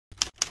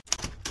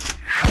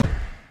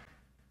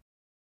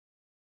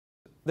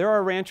there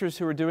are ranchers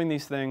who are doing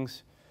these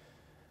things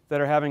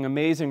that are having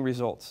amazing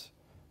results.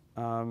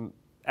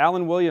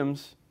 Alan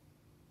Williams,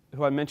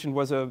 who I mentioned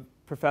was a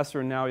professor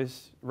and now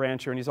he's a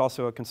rancher, and he's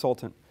also a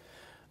consultant,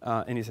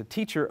 and he's a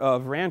teacher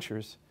of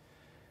ranchers.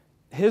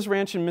 His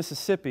ranch in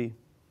Mississippi,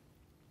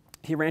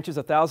 he ranches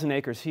 1,000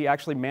 acres. He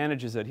actually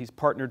manages it. He's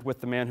partnered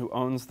with the man who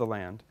owns the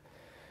land.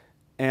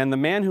 And the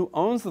man who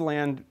owns the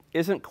land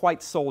isn't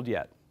quite sold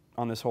yet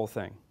on this whole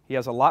thing. He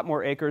has a lot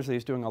more acres.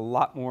 He's doing a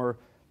lot more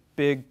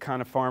big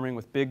kind of farming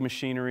with big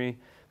machinery.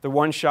 The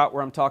one shot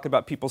where I'm talking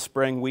about people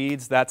spraying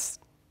weeds, that's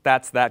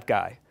that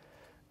guy.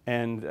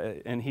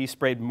 And he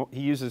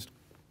uses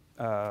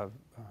the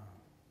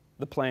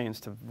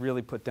planes to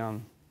really put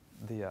down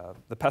the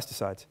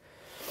pesticides.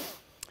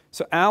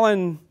 So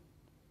Alan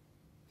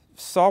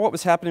saw what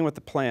was happening with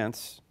the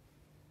plants,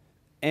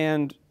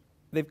 and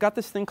they've got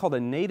this thing called a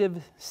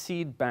native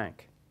seed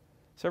bank.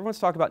 So everyone's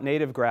talking about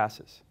native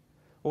grasses.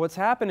 Well, what's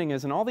happening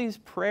is in all these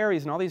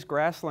prairies and all these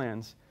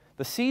grasslands,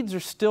 the seeds are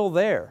still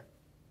there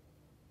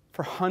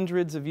for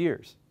hundreds of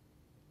years.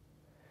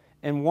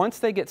 And once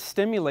they get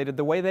stimulated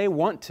the way they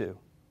want to,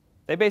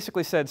 they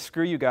basically said,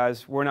 screw you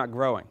guys, we're not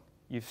growing.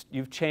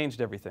 You've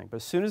changed everything. But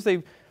as soon as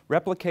they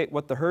replicate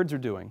what the herds are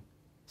doing,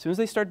 as soon as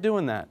they start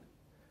doing that,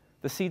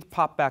 the seeds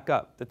pop back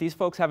up that these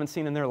folks haven't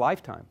seen in their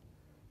lifetime,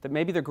 that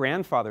maybe their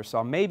grandfathers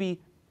saw, maybe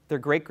their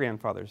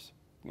great-grandfathers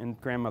and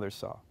grandmothers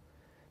saw.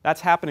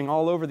 That's happening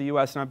all over the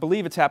US, and I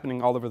believe it's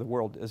happening all over the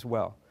world as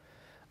well.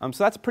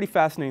 So that's a pretty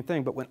fascinating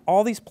thing. But when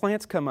all these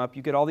plants come up,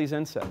 you get all these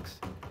insects.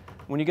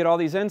 When you get all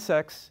these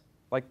insects,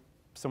 like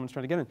someone's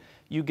trying to get in,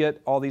 you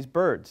get all these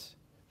birds,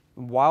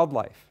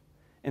 wildlife.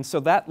 And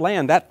so that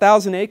land, that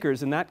 1,000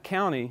 acres in that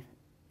county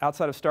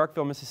outside of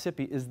Starkville,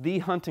 Mississippi, is the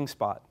hunting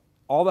spot.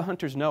 All the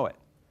hunters know it.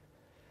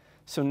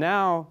 So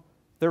now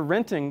they're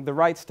renting the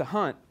rights to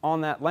hunt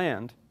on that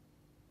land.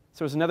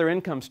 So it's another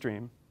income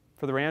stream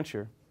for the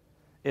rancher.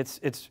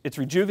 It's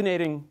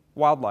rejuvenating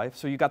wildlife,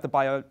 so you've got the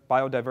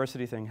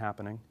biodiversity thing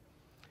happening.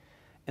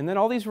 And then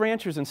all these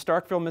ranchers in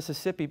Starkville,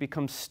 Mississippi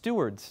become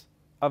stewards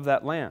of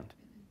that land.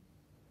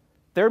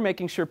 They're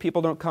making sure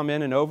people don't come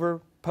in and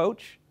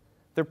over-poach.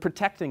 They're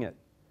protecting it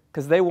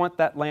because they want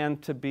that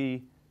land to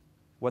be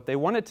what they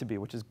want it to be,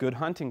 which is good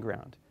hunting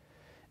ground.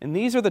 And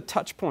these are the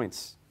touch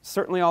points,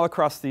 certainly all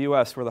across the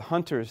US, where the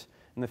hunters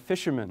and the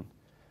fishermen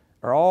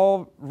are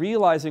all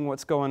realizing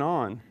what's going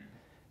on.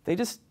 They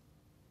just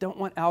don't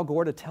want Al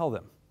Gore to tell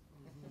them.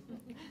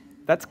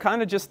 That's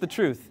kind of just the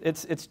truth.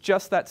 It's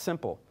just that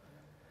simple.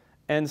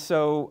 And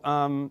so,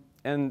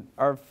 and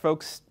our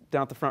folks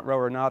down at the front row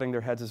are nodding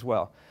their heads as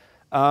well.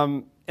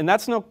 And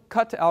that's no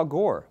cut to Al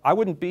Gore. I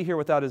wouldn't be here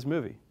without his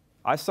movie.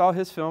 I saw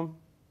his film,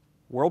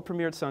 world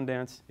premiere at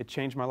Sundance. It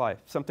changed my life.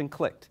 Something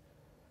clicked.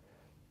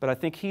 But I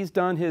think he's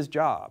done his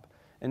job.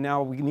 And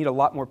now we need a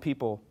lot more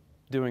people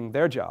doing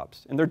their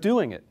jobs. And they're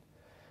doing it.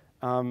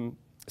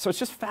 So it's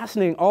just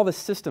fascinating, all the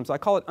systems. I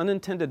call it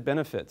unintended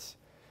benefits.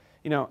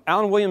 You know,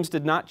 Alan Williams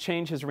did not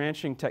change his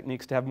ranching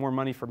techniques to have more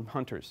money from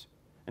hunters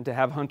and to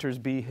have hunters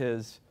be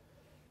his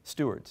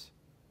stewards.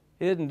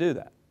 He didn't do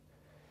that.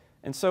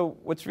 And so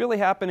what's really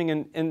happening,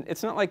 and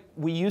it's not like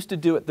we used to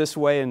do it this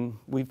way and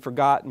we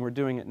forgot and we're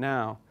doing it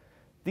now.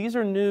 These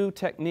are new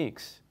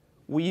techniques.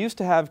 We used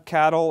to have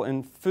cattle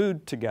and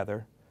food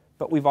together,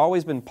 but we've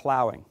always been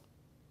plowing.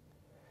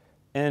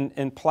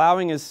 And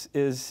plowing is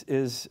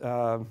it's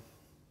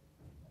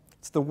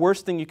the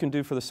worst thing you can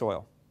do for the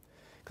soil.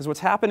 Because what's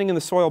happening in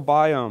the soil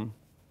biome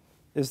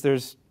is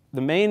there's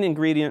the main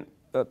ingredient,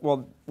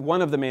 well,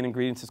 one of the main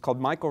ingredients is called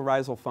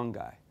mycorrhizal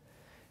fungi.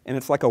 And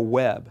it's like a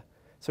web.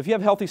 So if you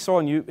have healthy soil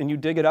and you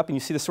dig it up and you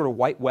see this sort of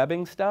white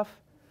webbing stuff,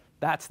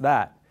 that's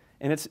that.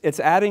 And it's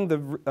adding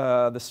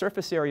the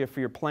surface area for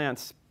your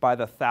plants by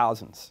the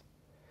thousands.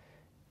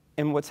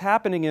 And what's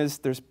happening is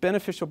there's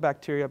beneficial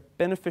bacteria,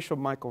 beneficial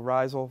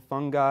mycorrhizal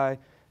fungi,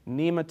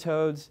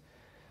 nematodes.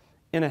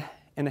 In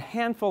a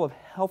handful of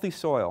healthy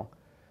soil,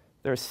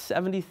 there are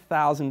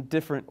 70,000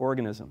 different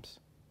organisms.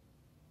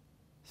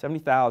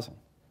 70,000.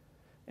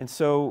 And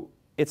so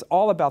it's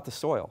all about the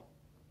soil.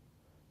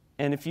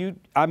 And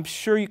I'm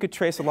sure you could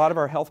trace a lot of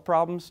our health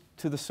problems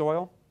to the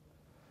soil.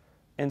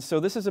 And so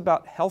this is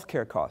about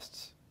healthcare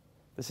costs.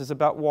 This is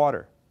about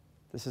water.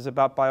 This is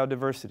about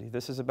biodiversity.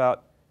 This is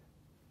about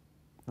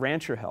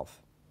rancher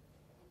health.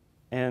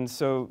 And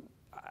so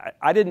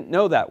I didn't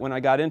know that when I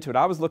got into it.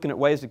 I was looking at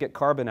ways to get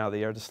carbon out of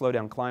the air to slow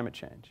down climate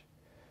change.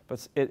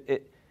 But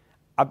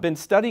I've been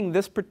studying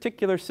this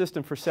particular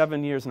system for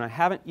 7 years, and I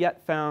haven't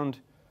yet found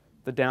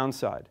the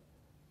downside.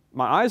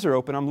 My eyes are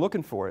open. I'm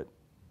looking for it.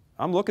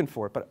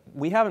 But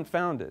we haven't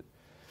found it.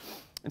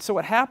 And so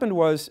what happened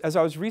was, as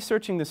I was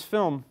researching this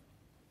film,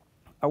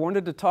 I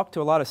wanted to talk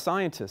to a lot of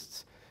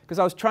scientists because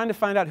I was trying to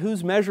find out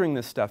who's measuring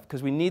this stuff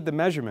because we need the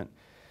measurement.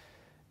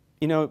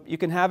 You know, you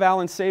can have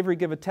Alan Savory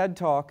give a TED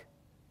Talk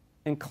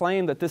and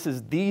claim that this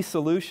is the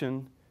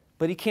solution,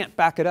 but he can't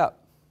back it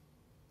up.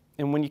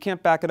 And when you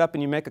can't back it up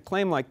and you make a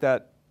claim like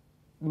that,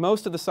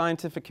 most of the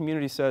scientific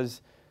community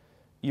says,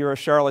 you're a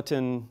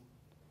charlatan,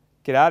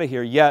 get out of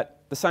here,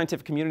 yet the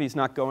scientific community is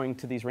not going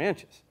to these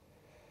ranches.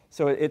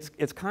 So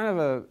it's kind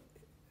of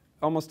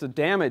almost a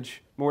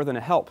damage more than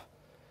a help.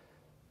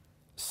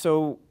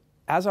 So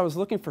as I was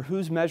looking for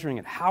who's measuring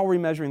it, how are we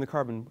measuring the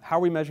carbon, how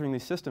are we measuring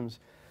these systems,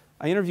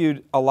 I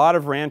interviewed a lot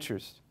of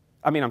ranchers.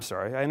 I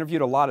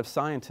interviewed a lot of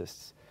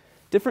scientists.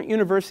 Different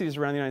universities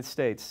around the United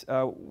States.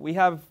 We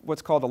have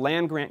what's called a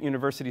land-grant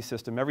university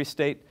system. Every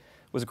state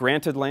was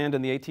granted land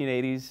in the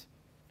 1880s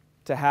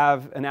to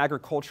have an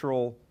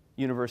agricultural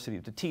university,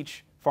 to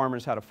teach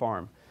farmers how to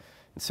farm.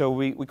 And so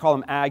we call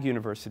them ag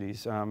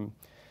universities. So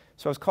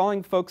I was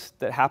calling folks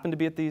that happened to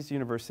be at these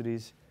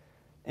universities,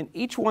 and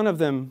each one of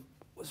them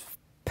was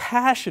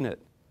passionate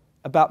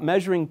about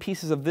measuring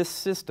pieces of this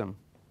system,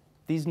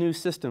 these new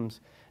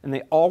systems, and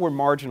they all were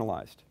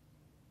marginalized.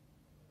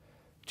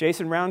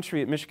 Jason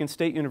Roundtree at Michigan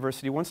State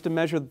University wants to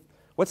measure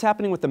what's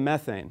happening with the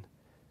methane.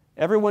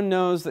 Everyone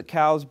knows that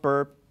cows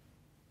burp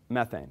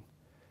methane.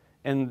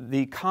 And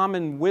the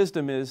common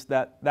wisdom is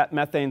that that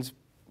methane's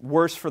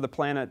worse for the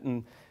planet,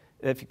 and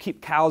if you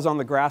keep cows on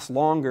the grass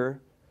longer,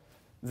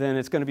 then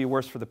it's going to be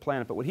worse for the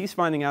planet. But what he's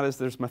finding out is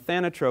there's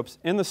methanotropes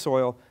in the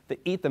soil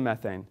that eat the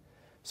methane.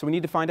 So we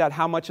need to find out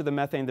how much of the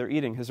methane they're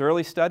eating. His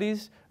early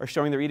studies are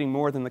showing they're eating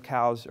more than the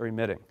cows are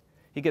emitting.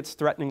 He gets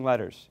threatening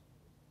letters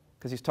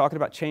because he's talking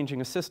about changing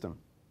a system.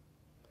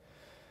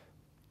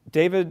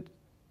 David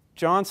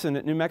Johnson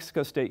at New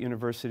Mexico State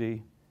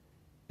University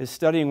is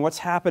studying what's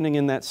happening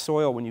in that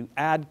soil when you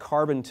add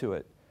carbon to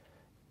it.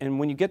 And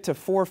when you get to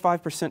 4 or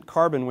 5%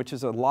 carbon, which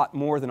is a lot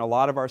more than a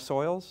lot of our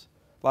soils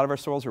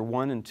are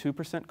 1 and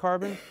 2%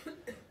 carbon,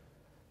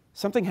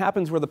 something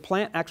happens where the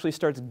plant actually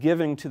starts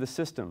giving to the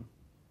system.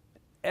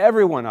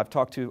 Everyone I've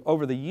talked to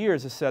over the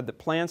years has said that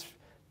plants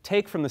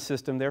take from the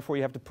system, therefore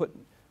you have to put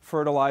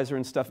fertilizer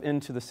and stuff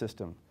into the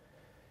system.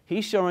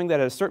 He's showing that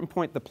at a certain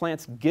point the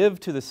plants give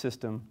to the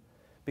system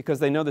because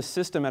they know the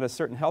system at a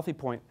certain healthy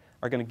point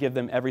are going to give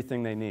them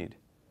everything they need.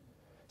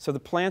 So the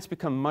plants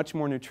become much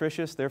more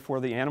nutritious, therefore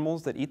the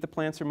animals that eat the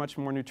plants are much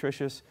more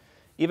nutritious.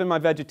 Even my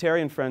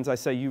vegetarian friends, I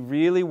say, you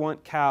really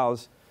want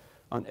cows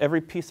on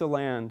every piece of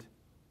land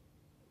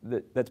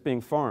that's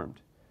being farmed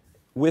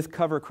with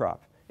cover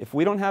crop. If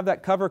we don't have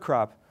that cover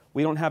crop,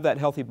 we don't have that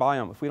healthy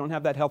biome. If we don't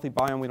have that healthy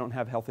biome, we don't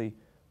have healthy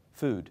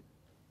food,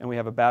 and we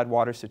have a bad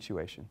water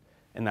situation.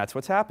 And that's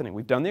what's happening.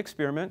 We've done the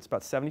experiment. It's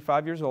about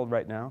 75 years old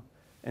right now,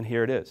 and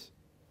here it is.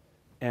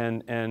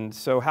 And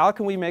so how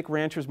can we make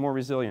ranchers more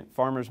resilient,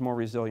 farmers more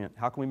resilient?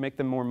 How can we make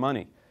them more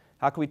money?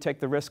 How can we take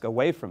the risk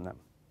away from them?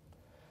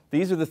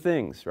 These are the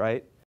things,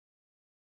 right?